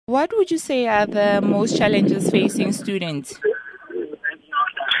What would you say are the most challenges facing students?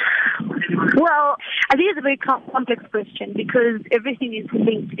 Well, I think it's a very complex question because everything is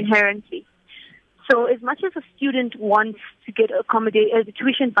linked inherently. So as much as a student wants to get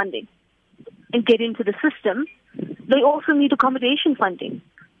tuition funding and get into the system, they also need accommodation funding.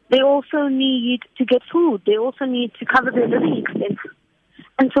 They also need to get food. They also need to cover their living expenses.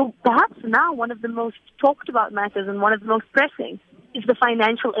 And so perhaps now one of the most talked about matters and one of the most pressing is the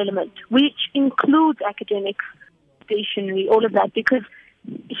financial element, which includes academics, stationery, all of that, because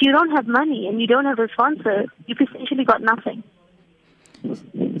if you don't have money and you don't have a sponsor, you've essentially got nothing.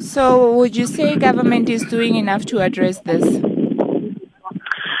 So would you say government is doing enough to address this?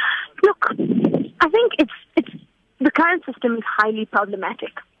 Look, I think the current system is highly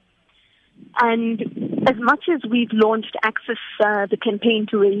problematic. And as much as we've launched Access, the campaign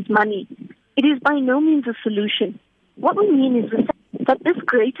to raise money, it is by no means a solution. What we mean is that this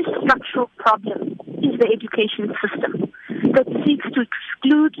greatest structural problem is the education system that seeks to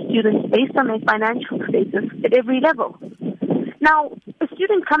exclude students based on their financial status at every level. Now, a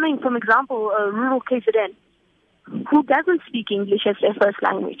student coming from, example, a rural KZN who doesn't speak English as their first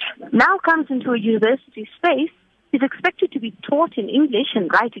language now comes into a university space, is expected to be taught in English and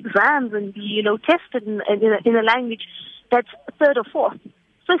write exams and be, tested in a language that's third or fourth.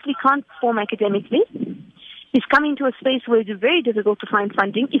 Firstly, can't perform academically. Is coming to a space where it's very difficult to find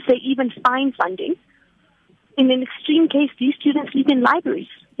funding, if they even find funding. In an extreme case, these students sleep in libraries.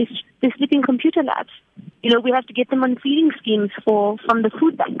 They sleep in computer labs. We have to get them on feeding schemes from the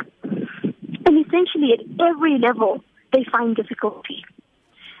food bank. And essentially, at every level, they find difficulty.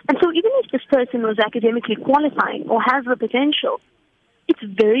 And so even if this person was academically qualifying or has the potential, it's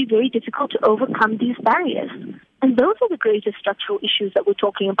very, very difficult to overcome these barriers. And those are the greatest structural issues that we're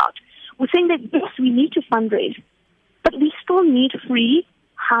talking about. We're saying that, yes, we need to fundraise, but we still need free,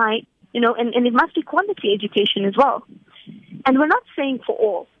 high, and it must be quality education as well. And we're not saying for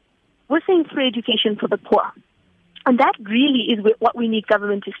all. We're saying free education for the poor. And that really is what we need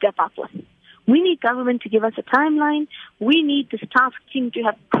government to step up with. We need government to give us a timeline. We need this task team to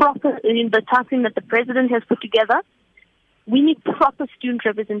have the task team that the president has put together. We need proper student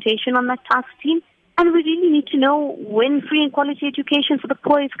representation on that task team. And we really need to know when free and quality education for the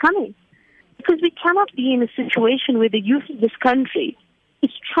poor is coming. Because we cannot be in a situation where the youth of this country is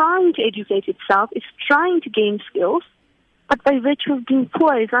trying to educate itself, is trying to gain skills, but by virtue of being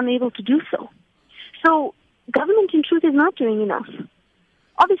poor is unable to do so. So government, in truth, is not doing enough.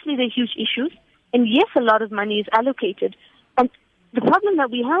 Obviously, there are huge issues, and yes, a lot of money is allocated. And the problem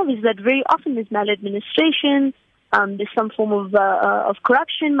that we have is that very often there's maladministration, there's some form of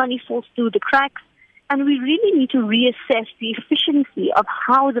corruption, money falls through the cracks, and we really need to reassess the efficiency of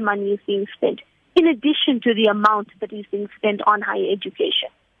how the money is being spent, in addition to the amount that is being spent on higher education.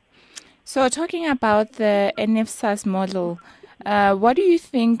 So talking about the NSFAS model, what do you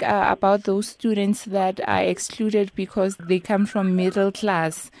think about those students that are excluded because they come from middle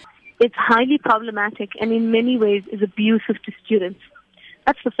class? It's highly problematic and in many ways is abusive to students.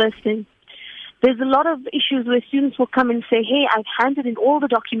 That's the first thing. There's a lot of issues where students will come and say, hey, I've handed in all the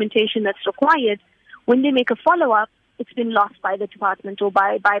documentation that's required. When they make a follow-up, it's been lost by the department or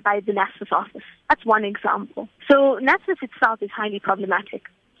by the NSFAS office. That's one example. So NSFAS itself is highly problematic.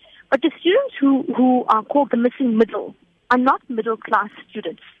 But the students who are called the missing middle are not middle-class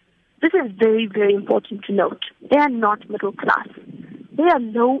students. This is very, very important to note. They are not middle class. They are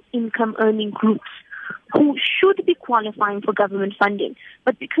low-income earning groups who should be qualifying for government funding.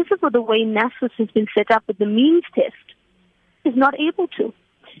 But because of the way NSFAS has been set up with the means test, is not able to.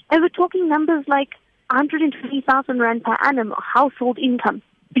 And we're talking numbers like 120,000 rand per annum household income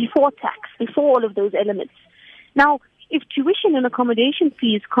before tax, before all of those elements. Now, if tuition and accommodation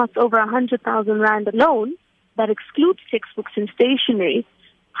fees cost over 100,000 rand alone, that excludes textbooks and stationery,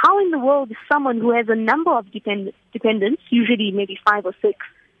 how in the world is someone who has a number of dependents, usually maybe 5 or 6,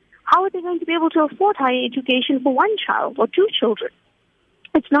 how are they going to be able to afford higher education for one child or 2 children?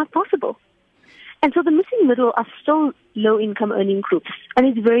 It's not possible. And so the missing middle are still low-income earning groups, and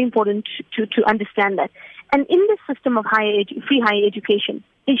it's very important to understand that. And in this system of free higher education,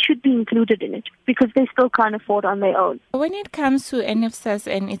 they should be included in it because they still can't afford on their own. When it comes to NSFAS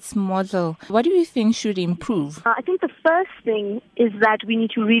and its model, what do you think should improve? I think the first thing is that we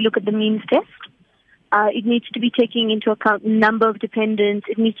need to relook at the means test. It needs to be taking into account number of dependents.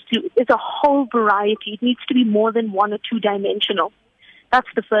 It's a whole variety. It needs to be more than 1 or 2 dimensional. That's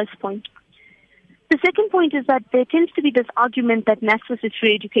the first point. The second point is that there tends to be this argument that NSFAS is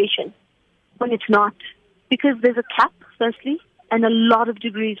free education when it's not, because there's a cap, firstly, and a lot of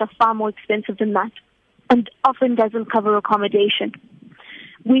degrees are far more expensive than that, and often doesn't cover accommodation.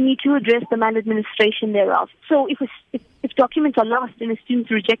 We need to address the maladministration thereof. So if documents are lost and a student's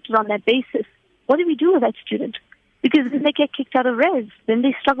rejected on that basis, what do we do with that student? Because then they get kicked out of res, then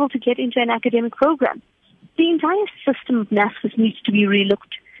they struggle to get into an academic program. The entire system of NASFAS needs to be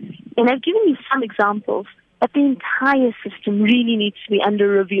relooked. And I've given you some examples, but the entire system really needs to be under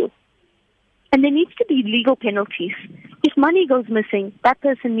review. And there needs to be legal penalties. If money goes missing, that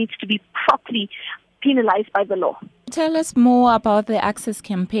person needs to be properly penalized by the law. Tell us more about the Access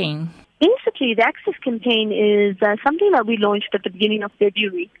campaign. Basically, the Access campaign is something that we launched at the beginning of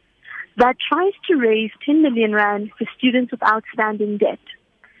February that tries to raise 10 million rand for students with outstanding debt.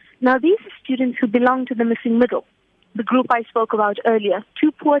 Now, these are students who belong to the missing middle, the group I spoke about earlier,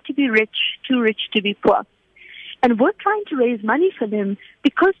 too poor to be rich, too rich to be poor. And we're trying to raise money for them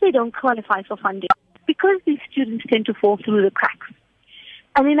because they don't qualify for funding, because these students tend to fall through the cracks.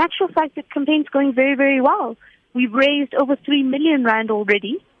 And in actual fact, the campaign's going very, very well. We've raised over 3 million rand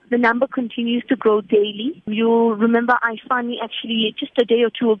already. The number continues to grow daily. You'll remember Ifani actually just a day or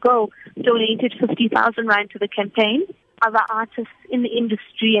two ago donated 50,000 rand to the campaign. Other artists in the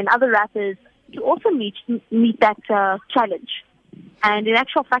industry and other rappers to also meet that challenge. And in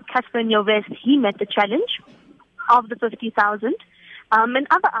actual fact, Casper in Your Vest, he met the challenge of the 50,000. And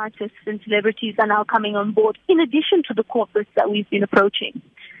other artists and celebrities are now coming on board in addition to the corporates that we've been approaching.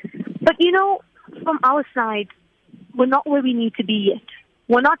 But, from our side, we're not where we need to be yet.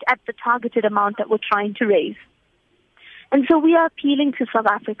 We're not at the targeted amount that we're trying to raise. And so we are appealing to South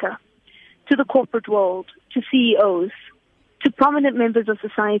Africa, to the corporate world, to CEOs, to prominent members of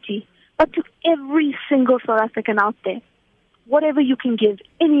society, but to every single South African out there. Whatever you can give,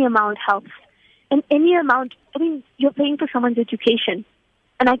 any amount helps. And any amount, you're paying for someone's education.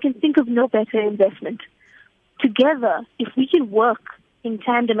 And I can think of no better investment. Together, if we can work in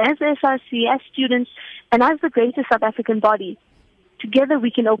tandem as the SRC, as students, and as the greatest South African body, together we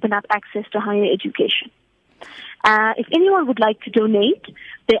can open up access to higher education. If anyone would like to donate,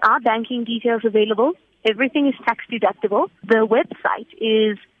 there are banking details available. Everything is tax deductible. The website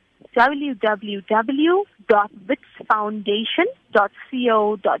is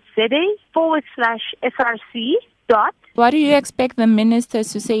www.witsfoundation.co.za/SRC. What do you expect the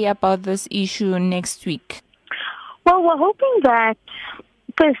ministers to say about this issue next week? Well, we're hoping that,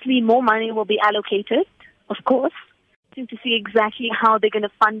 firstly, more money will be allocated, of course, to see exactly how they're going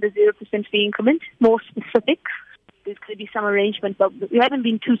to fund the 0% fee increment, more specifics. There's going to be some arrangement, but we haven't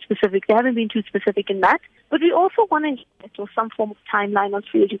been too specific. They haven't been too specific in that. But we also want to get to some form of timeline on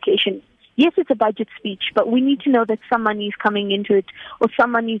free education. Yes, it's a budget speech, but we need to know that some money is coming into it or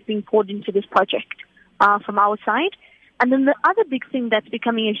some money is being poured into this project from our side. And then the other big thing that's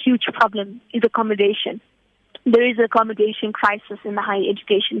becoming a huge problem is accommodation. There is an accommodation crisis in the higher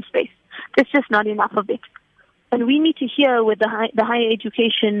education space. There's just not enough of it. And we need to hear with the higher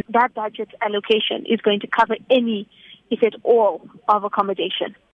education, that budget allocation is going to cover any, if at all, of accommodation.